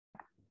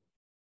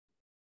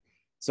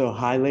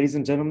Hi, ladies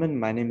and gentlemen.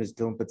 My name is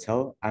Dylan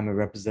Patel. I'm a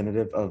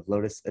representative of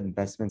Lotus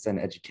Investments and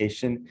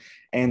Education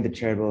and the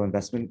Charitable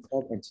Investment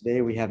Club. And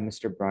today we have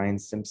Mr. Brian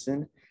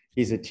Simpson.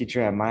 He's a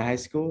teacher at my high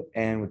school.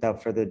 And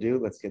without further ado,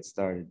 let's get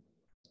started.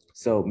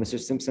 So, Mr.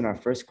 Simpson, our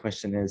first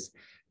question is,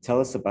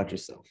 tell us about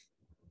yourself.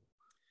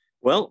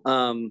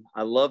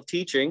 I love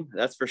teaching,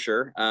 that's for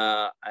sure.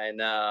 I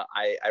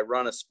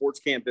run a sports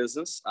camp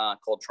business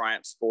called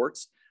Triumph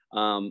Sports.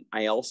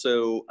 I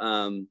also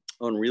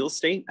own real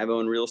estate. I've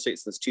owned real estate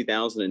since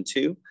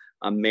 2002.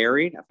 I'm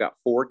married. I've got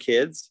 4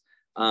 kids.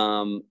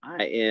 My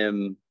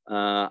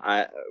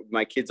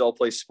kids all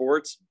play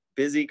sports,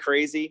 busy,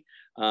 crazy,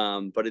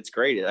 but it's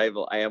great.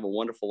 I have a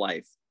wonderful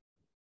life.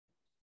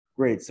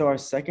 Great. So our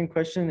second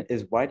question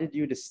is, why did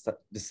you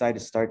decide to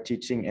start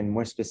teaching, and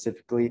more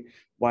specifically,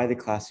 why the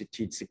class you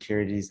teach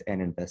securities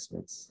and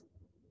investments?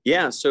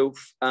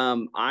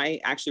 I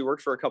actually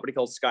worked for a company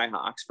called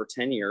Skyhawks for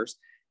 10 years.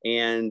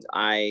 And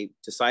I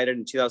decided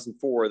in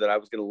 2004 that I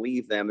was going to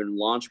leave them and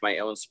launch my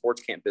own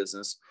sports camp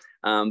business.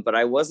 But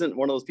I wasn't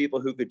one of those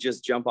people who could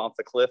just jump off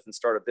the cliff and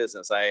start a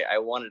business. I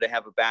wanted to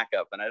have a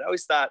backup. And I'd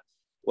always thought,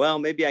 well,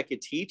 maybe I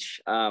could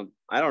teach. I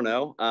don't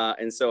know.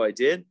 And so I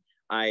did.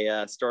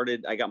 I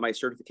got my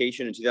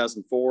certification in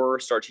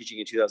 2004, started teaching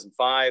in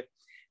 2005.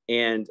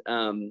 And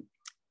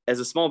as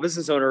a small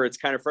business owner, it's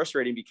kind of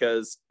frustrating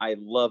because I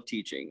love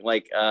teaching.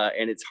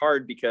 And it's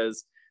hard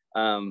because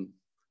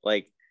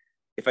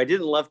if I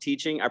didn't love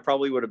teaching, I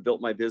probably would have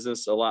built my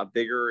business a lot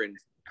bigger and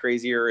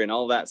crazier and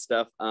all that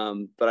stuff.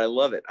 But I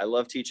love it. I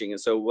love teaching. And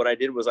so what I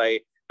did was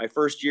my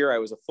first year, I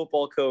was a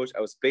football coach.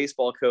 I was a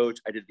baseball coach.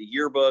 I did the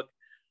yearbook.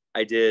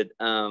 I did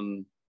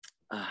the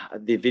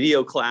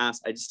video class.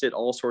 I just did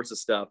all sorts of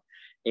stuff.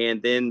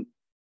 And then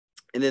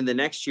the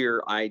next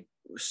year, I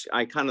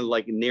kind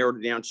of narrowed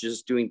it down to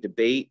just doing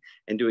debate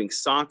and doing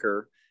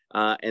soccer.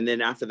 And then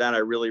after that, I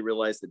really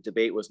realized that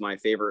debate was my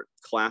favorite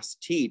class to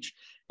teach.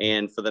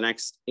 And for the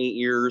next 8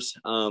 years,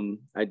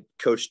 I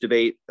coached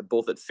debate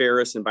both at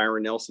Ferris and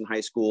Byron Nelson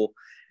High School,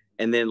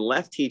 and then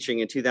left teaching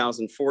in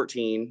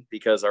 2014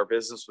 because our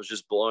business was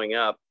just blowing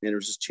up and there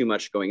was just too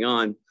much going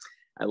on.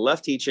 I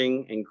left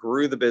teaching and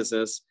grew the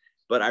business,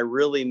 but I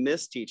really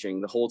missed teaching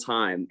the whole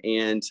time.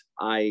 And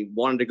I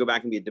wanted to go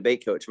back and be a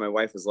debate coach. My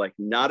wife was like,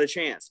 not a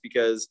chance,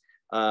 because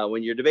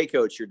when you're a debate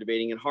coach, you're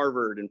debating in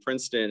Harvard and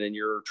Princeton, and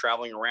you're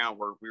traveling around,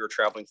 where we were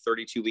traveling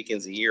 32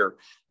 weekends a year.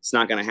 It's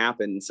not going to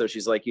happen. So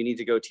she's like, you need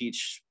to go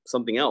teach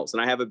something else.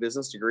 And I have a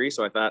business degree.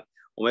 So I thought,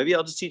 well, maybe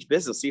I'll just teach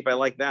business, see if I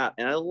like that.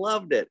 And I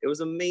loved it. It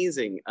was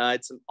amazing.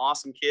 It's some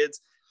awesome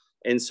kids.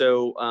 And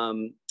so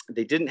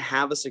they didn't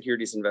have a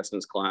securities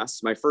investments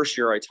class. My first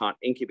year, I taught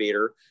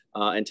incubator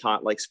and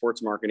taught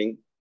sports marketing.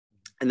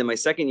 And then my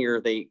second year,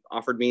 they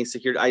offered me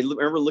security. I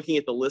remember looking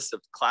at the list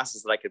of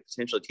classes that I could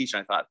potentially teach.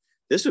 And I thought,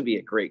 this would be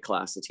a great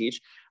class to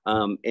teach.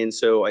 And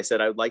so I said,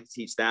 I would like to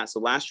teach that. So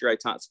last year I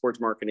taught sports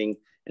marketing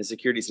and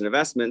securities and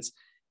investments,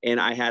 and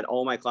I had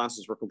all my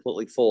classes were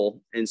completely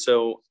full. And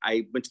so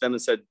I went to them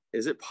and said,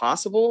 is it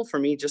possible for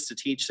me just to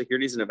teach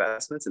securities and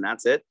investments and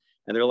that's it?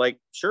 And they're like,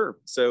 sure.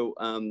 So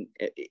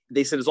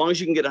they said, as long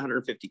as you can get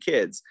 150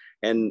 kids,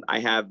 and I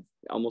have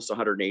almost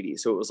 180.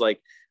 So it was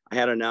like, I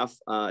had enough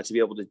to be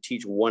able to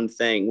teach one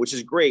thing, which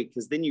is great,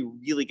 because then you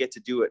really get to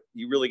do it.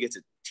 You really get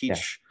to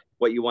teach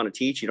what you want to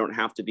teach. You don't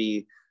have to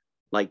be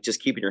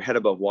just keeping your head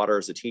above water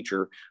as a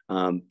teacher.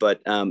 But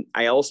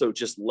I also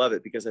just love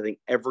it because I think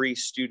every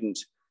student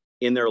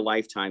in their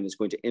lifetime is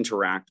going to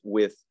interact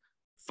with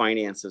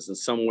finances in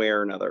some way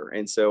or another.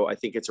 And so I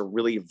think it's a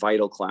really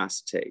vital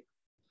class to take.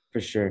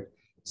 For sure.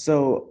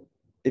 So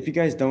if you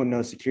guys don't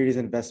know, securities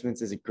and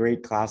investments is a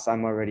great class.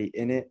 I'm already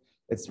in it.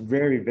 It's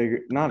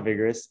very not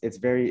vigorous. It's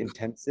very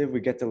intensive. We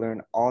get to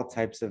learn all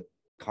types of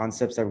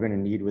concepts that we're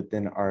going to need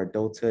within our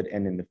adulthood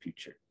and in the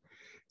future.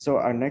 So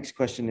our next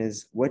question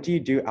is, what do you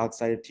do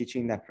outside of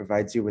teaching that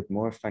provides you with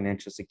more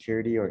financial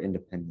security or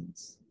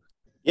independence?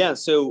 Yeah,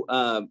 so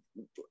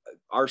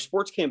our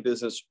sports camp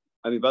business,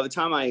 by the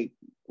time I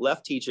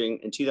left teaching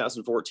in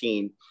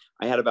 2014,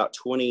 I had about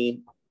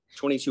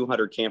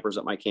 2,200 campers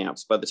at my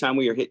camps. By the time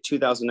we hit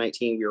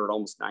 2019, we were at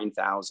almost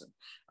 9,000.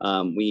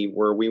 We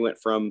went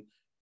from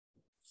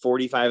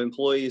 45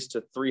 employees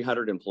to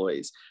 300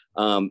 employees.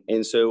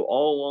 And so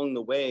all along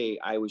the way,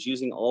 I was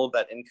using all of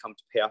that income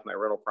to pay off my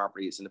rental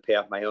properties and to pay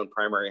off my own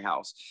primary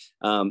house.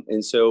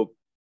 And so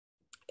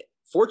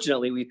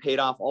fortunately, we paid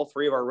off all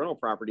 3 of our rental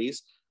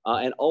properties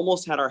and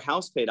almost had our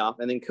house paid off.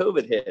 And then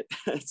COVID hit.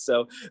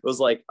 So it was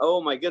like,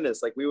 oh my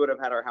goodness, we would have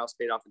had our house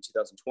paid off in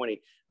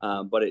 2020.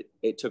 But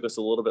it took us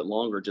a little bit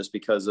longer just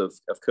because of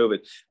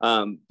COVID.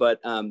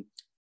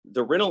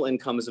 The rental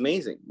income is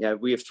amazing. Yeah,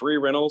 we have 3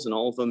 rentals, and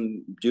all of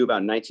them do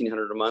about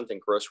 $1,900 a month in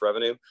gross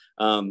revenue.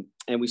 And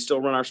we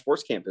still run our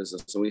sports camp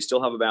business, and we still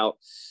have about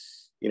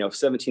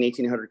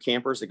 1,700-1,800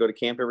 campers that go to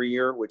camp every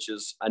year, which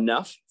is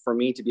enough for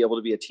me to be able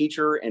to be a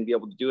teacher and be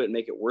able to do it and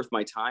make it worth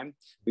my time.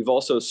 We've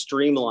also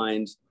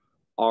streamlined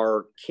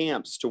our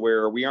camps to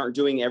where we aren't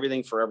doing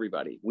everything for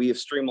everybody. We have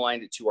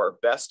streamlined it to our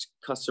best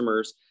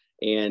customers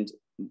and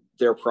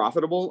they're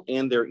profitable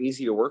and they're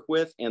easy to work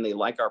with and they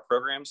like our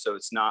program. So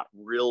it's not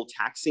real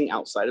taxing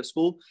outside of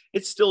school.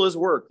 It still is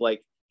work.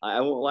 Like, I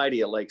won't lie to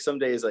you. Like, some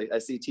days I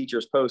see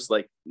teachers post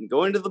like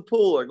going to the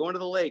pool or going to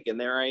the lake, and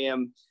there I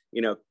am,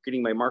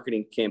 getting my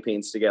marketing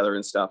campaigns together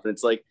and stuff. And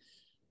it's like,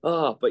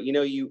 oh, but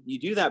you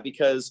do that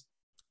because,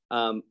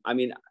 I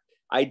mean,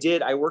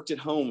 I worked at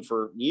home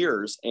for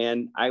years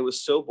and I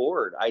was so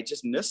bored. I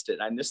just missed it.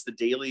 I missed the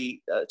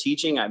daily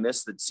teaching. I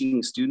missed the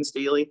seeing students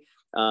daily.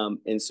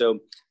 And so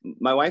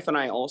my wife and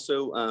I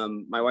also,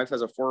 my wife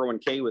has a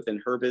 401k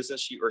within her business.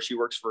 She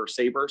works for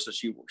Sabre. So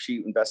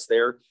she invests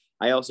there.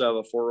 I also have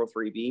a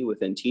 403b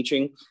within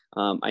teaching.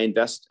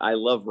 I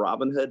love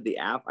Robinhood, the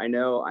app. I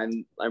know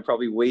I'm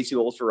probably way too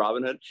old for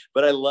Robinhood,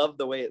 but I love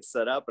the way it's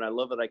set up. And I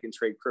love that I can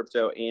trade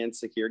crypto and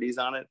securities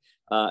on it.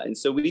 And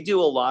so we do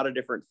a lot of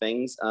different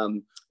things.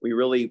 We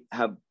really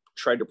have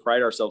tried to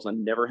pride ourselves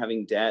on never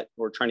having debt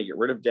or trying to get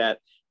rid of debt,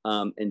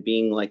 and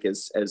being like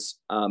as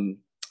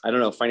I don't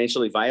know,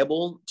 financially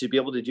viable to be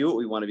able to do what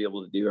we want to be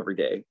able to do every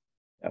day.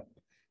 Yep.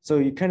 So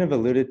you kind of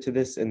alluded to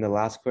this in the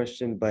last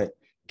question, but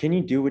can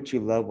you do what you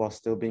love while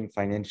still being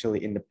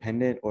financially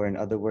independent? Or in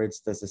other words,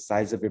 does the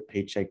size of your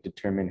paycheck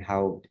determine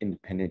how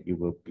independent you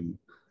will be?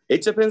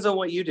 It depends on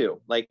what you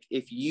do. Like,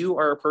 if you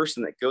are a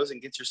person that goes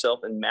and gets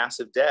yourself in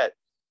massive debt,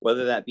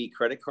 whether that be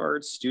credit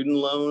cards, student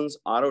loans,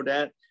 auto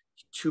debt,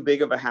 too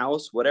big of a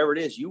house, whatever it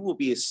is, you will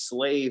be a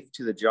slave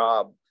to the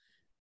job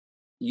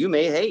you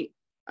may hate.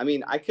 I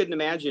mean, I couldn't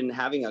imagine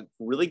having a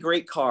really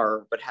great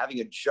car, but having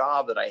a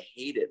job that I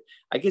hated.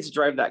 I get to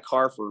drive that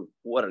car for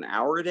an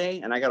hour a day,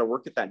 and I got to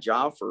work at that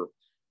job for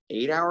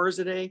 8 hours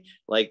a day.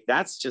 Like,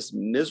 that's just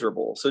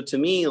miserable. So to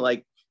me,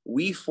 like,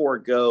 we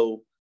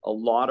forego a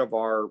lot of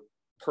our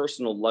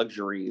personal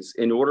luxuries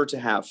in order to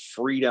have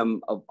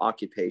freedom of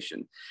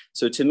occupation.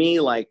 So to me,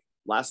 like,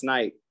 last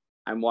night,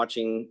 I'm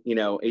watching,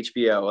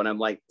 HBO, and I'm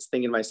like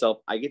thinking to myself,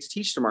 I get to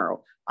teach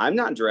tomorrow. I'm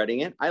not dreading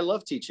it. I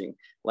love teaching.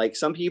 Like,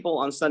 some people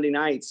on Sunday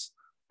nights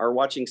are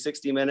watching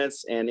 60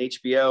 Minutes and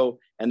HBO,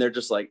 and they're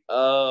just like,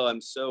 oh,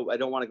 I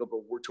don't want to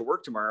go to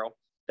work tomorrow.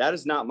 That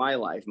is not my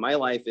life. My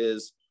life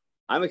is,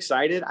 I'm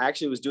excited. I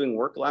actually was doing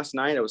work last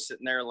night. I was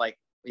sitting there like,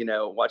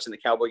 watching the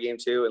Cowboy game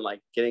too, and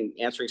like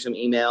answering some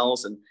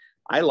emails. And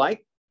I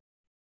like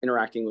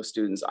interacting with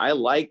students. I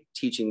like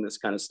teaching this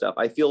kind of stuff.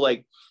 I feel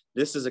like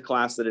this is a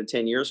class that in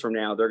 10 years from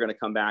now, they're going to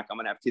come back. I'm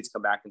going to have kids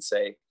come back and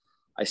say,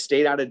 I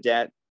stayed out of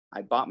debt.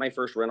 I bought my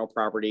first rental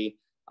property.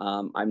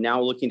 I'm now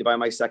looking to buy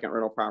my second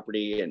rental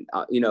property. And,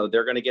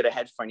 they're going to get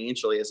ahead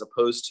financially, as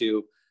opposed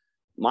to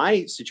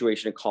my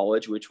situation in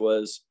college, which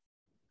was,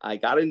 I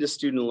got into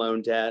student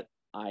loan debt.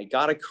 I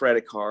got a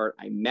credit card.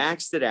 I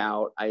maxed it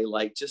out.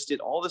 I just did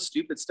all the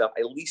stupid stuff.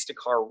 I leased a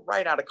car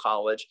right out of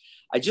college.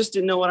 I just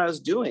didn't know what I was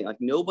doing. Like,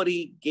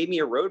 nobody gave me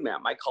a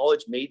roadmap. My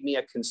college made me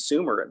a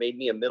consumer. It made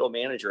me a middle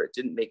manager. It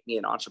didn't make me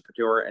an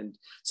entrepreneur and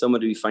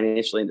someone to be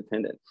financially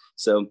independent.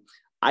 So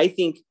I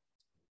think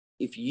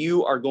if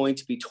you are going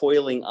to be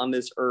toiling on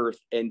this earth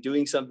and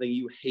doing something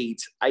you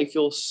hate, I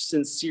feel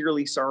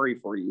sincerely sorry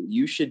for you.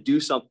 You should do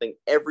something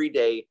every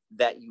day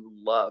that you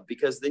love,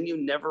 because then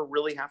you never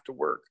really have to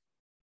work.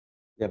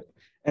 Yep.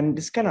 And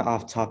this is kind of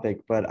off topic,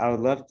 but I would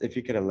love if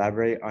you could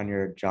elaborate on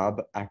your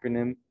job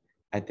acronym.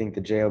 I think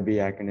the JOB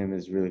acronym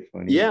is really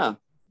funny. Yeah.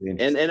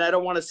 And I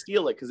don't want to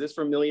steal it because it's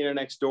from Millionaire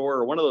Next Door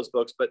or one of those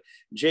books, but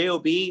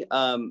JOB,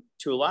 to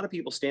a lot of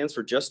people, stands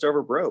for just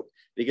over broke,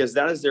 because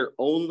that is their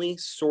only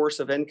source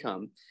of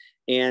income.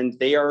 And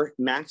they are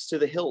maxed to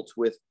the hilt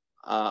with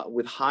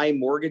high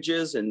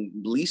mortgages and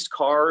leased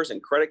cars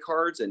and credit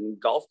cards and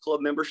golf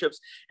club memberships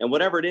and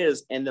whatever it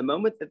is. And the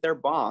moment that their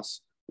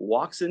boss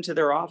walks into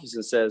their office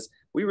and says,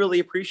 we really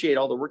appreciate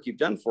all the work you've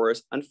done for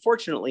us,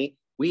 unfortunately,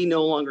 we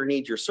no longer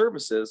need your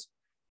services,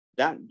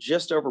 that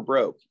just over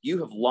broke. You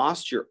have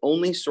lost your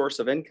only source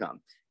of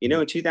income. In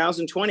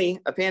 2020,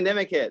 a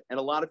pandemic hit and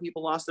a lot of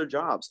people lost their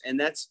jobs.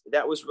 And it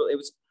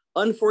was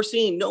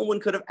unforeseen. No one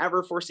could have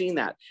ever foreseen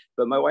that.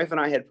 But my wife and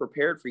I had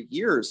prepared for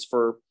years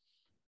for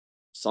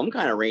some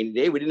kind of rainy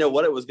day. We didn't know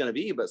what it was going to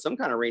be, but some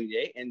kind of rainy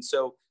day. And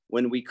so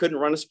when we couldn't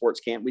run a sports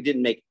camp, we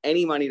didn't make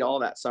any money at all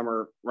that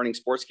summer running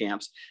sports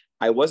camps.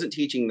 I wasn't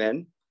teaching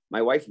then.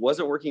 My wife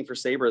wasn't working for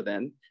Sabre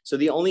then. So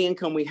the only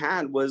income we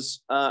had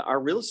was our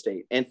real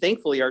estate. And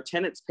thankfully, our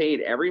tenants paid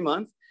every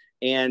month.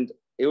 And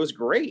it was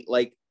great.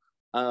 Like,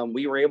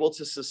 we were able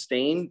to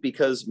sustain,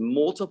 because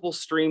multiple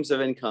streams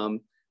of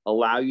income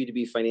allow you to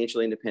be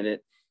financially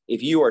independent.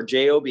 If you are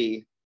JOB,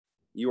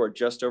 you are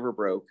just over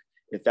broke.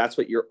 If that's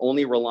what you're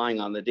only relying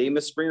on. The day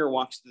Miss Springer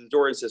walks through the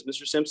door and says,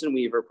 Mr. Simpson,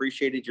 we've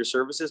appreciated your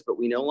services, but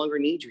we no longer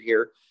need you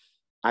here,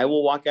 I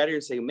will walk out here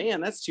and say,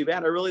 man, that's too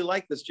bad. I really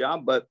like this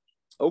job, but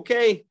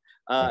okay.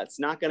 It's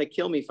not going to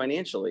kill me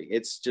financially.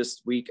 It's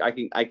just I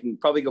can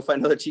probably go find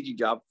another teaching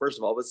job, first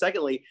of all. But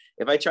secondly,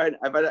 if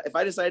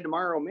I decide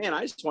tomorrow, man,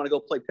 I just want to go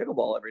play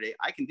pickleball every day,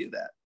 I can do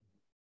that.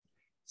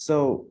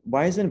 So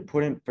why is it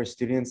important for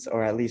students,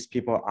 or at least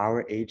people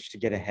our age, to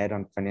get ahead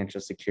on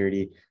financial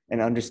security and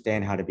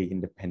understand how to be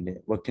independent?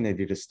 What can they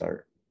do to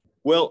start?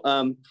 Well,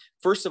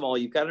 first of all,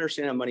 you've got to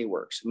understand how money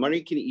works.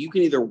 You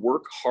can either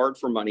work hard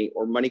for money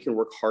or money can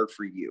work hard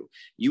for you.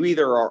 You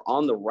either are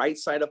on the right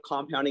side of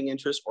compounding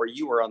interest or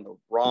you are on the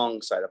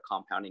wrong side of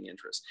compounding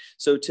interest.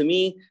 So to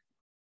me,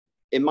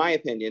 in my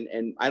opinion,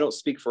 and I don't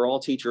speak for all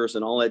teachers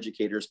and all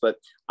educators, but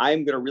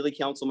I'm going to really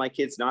counsel my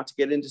kids not to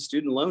get into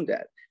student loan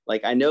debt.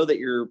 Like, I know that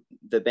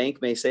the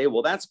bank may say,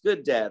 well, that's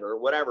good debt or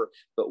whatever,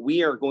 but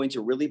we are going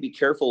to really be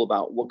careful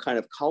about what kind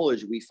of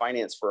college we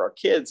finance for our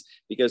kids,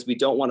 because we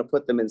don't want to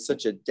put them in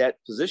such a debt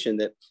position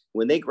that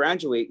when they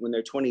graduate, when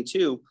they're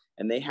 22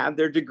 and they have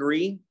their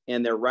degree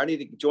and they're ready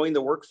to join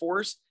the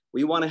workforce,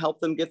 we want to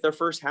help them get their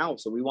first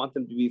house, and we want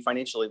them to be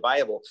financially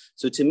viable.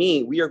 So to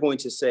me, we are going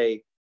to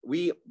say,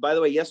 by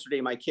the way,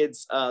 yesterday, my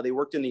kids, they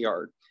worked in the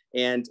yard,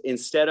 and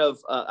instead of,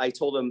 I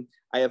told them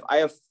I have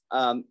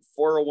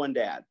 401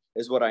 dad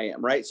is what I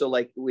am. Right. So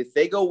like, if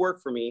they go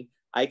work for me,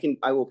 I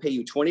will pay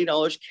you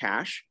 $20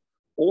 cash,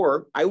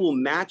 or I will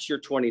match your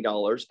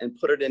 $20 and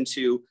put it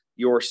into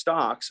your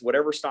stocks,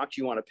 whatever stocks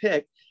you want to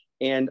pick,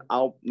 and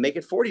I'll make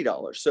it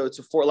 $40. So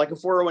it's like a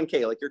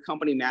 401k, like your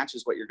company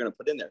matches what you're going to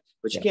put in there,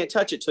 but you can't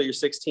touch it till you're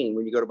 16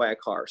 when you go to buy a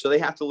car. So they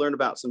have to learn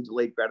about some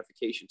delayed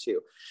gratification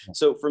too.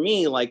 So for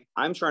me, like,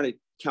 I'm trying to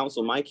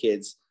counsel my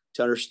kids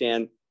to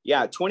understand,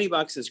 yeah,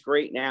 $20 is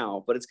great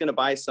now, but it's going to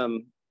buy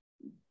some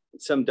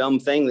dumb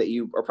thing that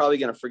you are probably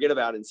going to forget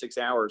about in 6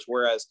 hours.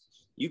 Whereas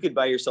you could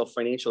buy yourself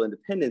financial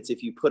independence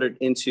if you put it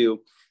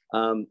into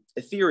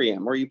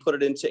Ethereum, or you put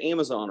it into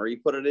Amazon, or you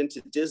put it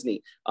into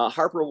Disney.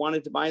 Harper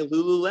wanted to buy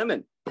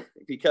Lululemon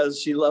because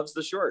she loves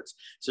the shorts.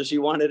 So she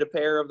wanted a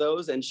pair of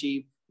those, and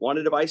she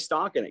wanted to buy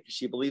stock in it because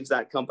she believes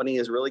that company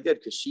is really good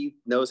because she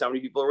knows how many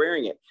people are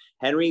wearing it.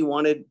 Henry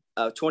wanted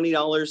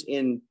 $20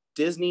 in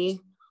Disney.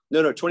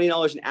 No,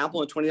 $20 in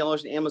Apple and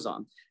 $20 in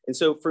Amazon. And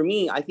so for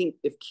me, I think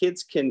if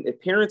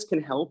parents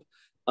can help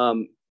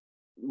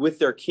with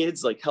their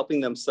kids, like helping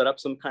them set up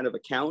some kind of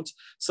account,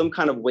 some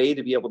kind of way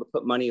to be able to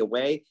put money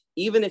away,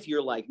 even if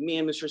you're like,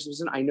 man, Mr.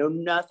 Simpson, I know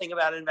nothing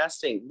about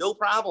investing, no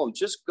problem.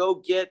 Just go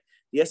get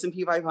the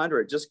S&P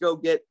 500. Just go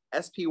get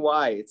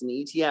SPY. It's an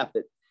ETF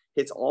that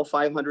hits all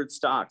 500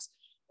 stocks.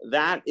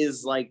 That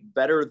is like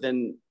better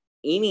than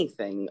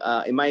anything,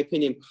 in my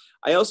opinion.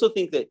 I also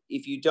think that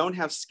if you don't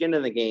have skin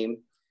in the game,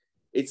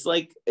 it's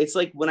like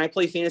when I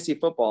play fantasy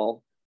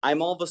football,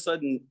 I'm all of a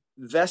sudden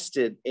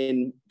vested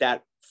in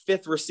that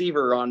fifth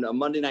receiver on a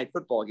Monday Night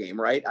Football game,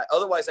 right?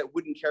 Otherwise, I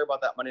wouldn't care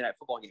about that Monday Night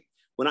Football game.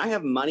 When I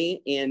have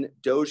money in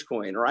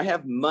Dogecoin, or I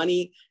have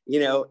money,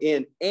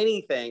 in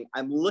anything,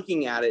 I'm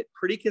looking at it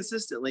pretty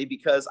consistently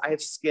because I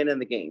have skin in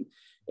the game.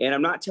 And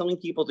I'm not telling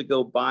people to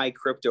go buy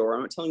crypto, or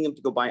I'm not telling them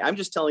to go buy. I'm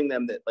just telling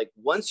them that, like,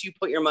 once you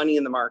put your money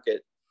in the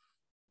market,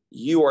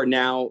 you are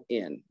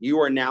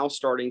now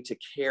starting to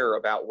care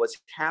about what's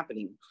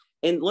happening.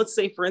 And let's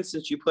say, for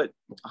instance, you put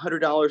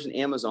 $100 in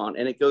Amazon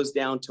and it goes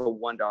down to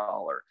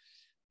 $1.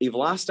 You've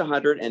lost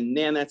 100, and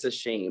man, that's a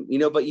shame,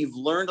 but you've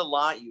learned a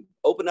lot. You've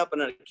opened up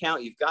an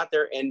account, you've got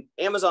there, and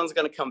Amazon's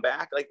going to come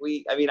back.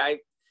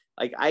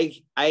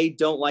 I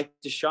don't like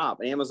to shop.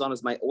 Amazon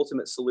is my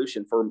ultimate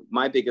solution for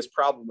my biggest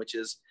problem, which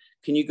is,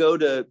 can you go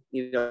to,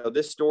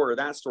 this store or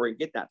that store and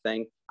get that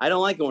thing? I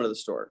don't like going to the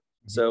store.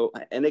 So,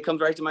 and it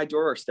comes right to my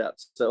doorstep.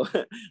 So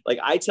like,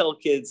 I tell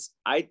kids,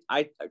 I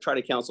try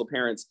to counsel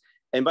parents.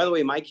 And by the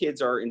way, my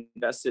kids are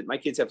invested. My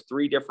kids have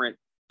 3 different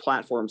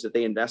platforms that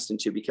they invest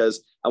into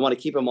because I want to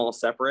keep them all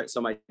separate.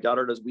 So my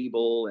daughter does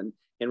Webull, and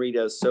Henry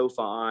does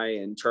SoFi,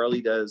 and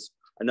Charlie does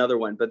another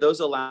one, but those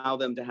allow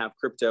them to have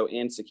crypto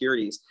and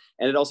securities.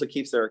 And it also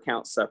keeps their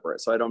accounts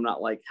separate. So I'm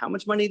not like, how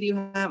much money do you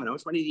have? And how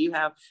much money do you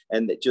have?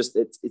 And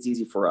it's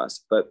easy for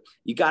us, but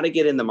you got to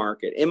get in the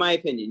market. In my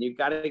opinion, you've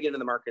got to get in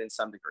the market in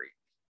some degree.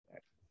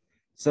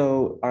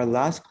 So our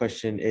last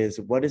question is,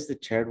 what is the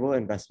Charitable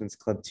Investments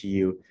Club to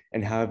you,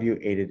 and how have you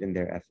aided in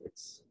their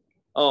efforts?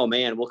 Oh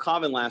man, well,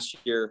 Common last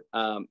year,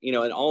 and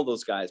all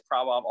those guys,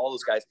 Prabhov, all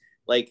those guys,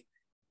 like,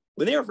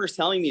 when they were first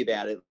telling me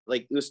about it,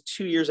 like, it was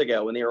 2 years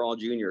ago when they were all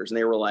juniors, and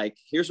they were like,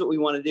 here's what we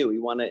want to do. We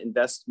want to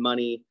invest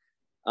money,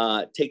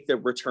 take the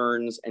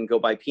returns, and go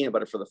buy peanut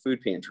butter for the food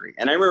pantry.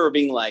 And I remember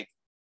being like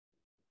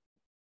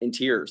in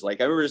tears.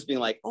 Like, I remember just being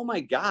like, oh my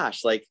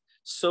gosh, like,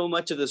 so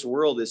much of this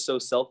world is so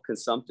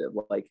self-consumptive.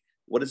 Like,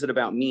 what is it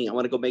about me? I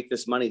want to go make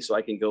this money so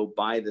I can go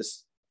buy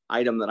this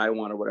item that I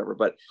want or whatever.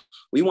 But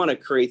we want to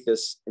create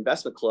this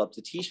investment club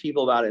to teach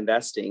people about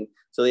investing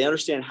so they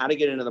understand how to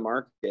get into the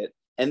market.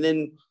 And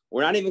then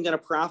we're not even going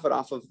to profit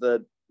off of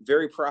the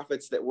very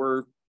profits that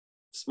we're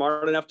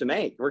smart enough to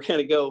make. We're going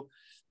to go,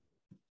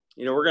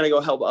 we're going to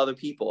go help other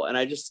people. And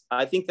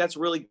I think that's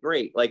really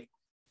great. Like,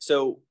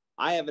 so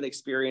I have an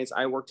experience.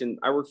 I worked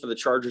for the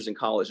Chargers in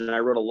college, and I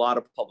wrote a lot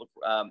of public,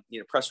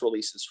 press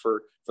releases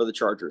for the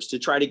Chargers to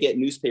try to get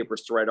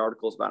newspapers to write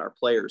articles about our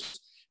players.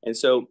 And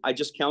so I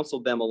just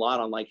counseled them a lot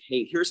on, like,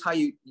 hey, here's how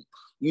you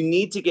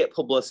need to get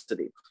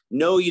publicity.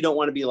 No, you don't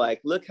want to be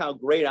like, look how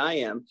great I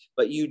am,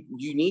 but you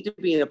need to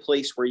be in a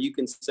place where you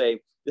can say,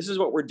 this is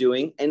what we're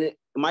doing. And it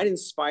might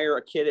inspire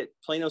a kid at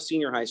Plano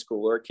Senior High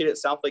School, or a kid at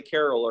South Lake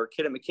Carroll, or a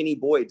kid at McKinney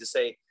Boyd to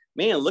say,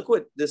 man, look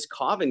what this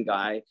Coven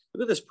guy,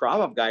 look what this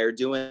Pravov guy are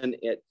doing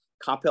at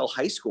Coppell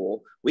High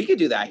School. We could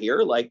do that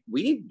here. Like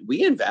we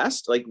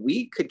invest, like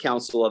we could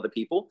counsel other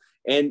people.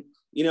 And,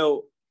 you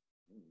know,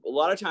 a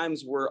lot of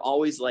times we're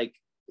always like,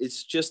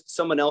 it's just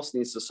someone else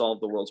needs to solve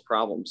the world's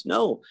problems.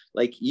 No,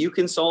 like you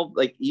can solve,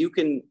 like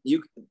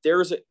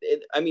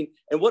I mean,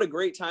 and what a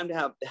great time to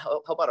have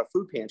help out a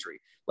food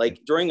pantry. Like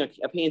during a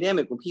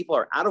pandemic when people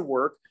are out of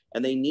work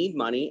and they need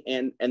money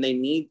and they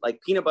need, like,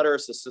 peanut butter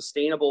is a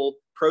sustainable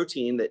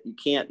protein that you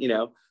can't, you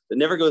know, that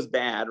never goes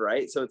bad.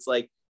 Right. So it's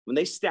like when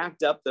they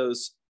stacked up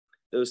those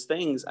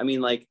things, I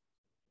mean, like,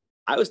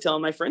 I was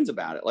telling my friends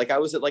about it. Like I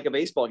was at like a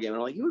baseball game and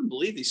I'm like, you wouldn't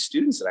believe these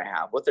students that I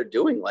have, what they're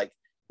doing. Like,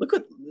 look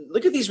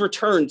at these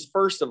returns,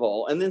 first of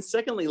all. And then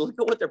secondly, look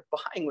at what they're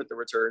buying with the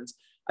returns.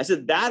 I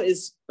said, that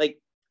is like,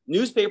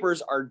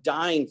 newspapers are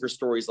dying for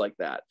stories like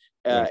that.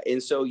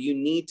 And so you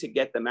need to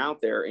get them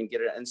out there and get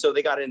it. And so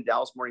they got in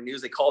Dallas Morning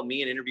News. They called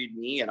me and interviewed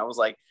me. And I was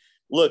like,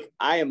 look,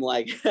 I am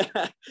like,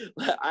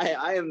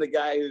 I am the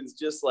guy who's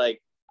just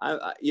like,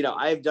 you know,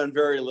 I've done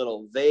very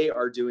little. They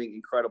are doing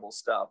incredible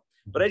stuff.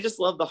 But I just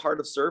love the heart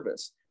of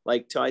service.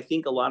 Like, I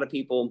think a lot of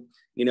people,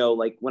 you know,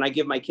 like when I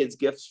give my kids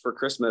gifts for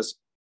Christmas,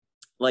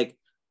 like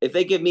if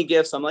they give me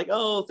gifts, I'm like,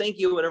 oh, thank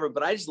you, whatever.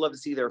 But I just love to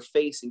see their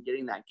face in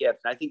getting that gift.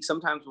 And I think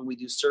sometimes when we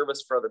do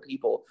service for other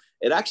people,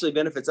 it actually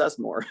benefits us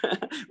more,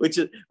 which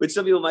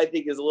some people might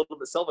think is a little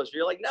bit selfish. But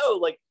you're like, no,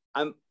 like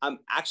I'm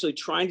actually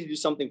trying to do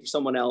something for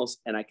someone else,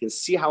 and I can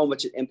see how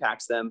much it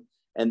impacts them.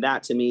 And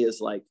that to me is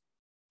like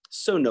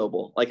so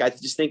noble. Like I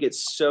just think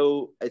it's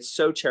so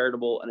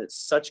charitable, and it's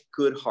such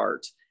good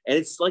heart. And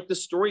it's like the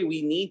story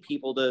we need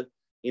people to,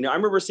 you know. I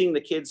remember seeing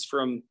the kids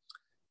from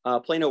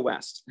Plano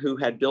West who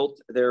had built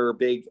their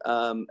big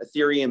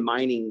Ethereum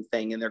mining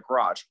thing in their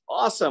garage.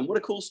 Awesome. What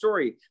a cool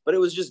story. But it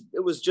was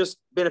just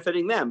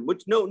benefiting them,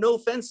 which no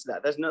offense to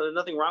that. There's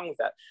nothing wrong with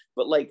that.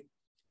 But like,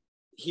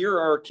 here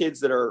are kids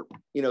that are,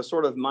 you know,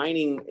 sort of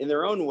mining in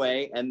their own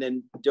way and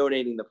then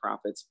donating the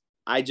profits.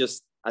 I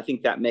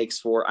think that makes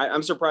for,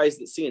 I'm surprised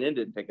that CNN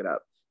didn't pick it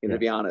up, you know, to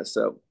be honest.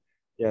 So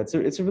yeah,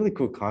 it's a really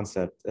cool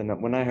concept.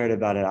 And when I heard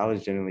about it, I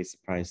was genuinely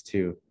surprised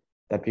too,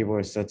 that people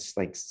were such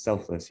like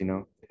selfless, you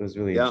know. It was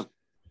really interesting.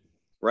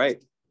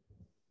 Right.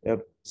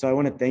 Yep. So I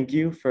want to thank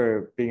you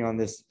for being on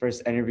this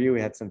first interview. We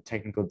had some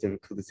technical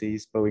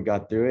difficulties, but we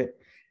got through it.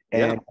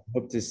 And I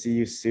hope to see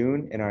you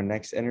soon in our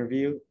next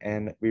interview.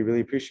 And we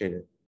really appreciate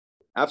it.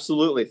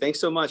 Absolutely. Thanks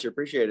so much. I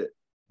appreciate it.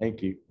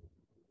 Thank you.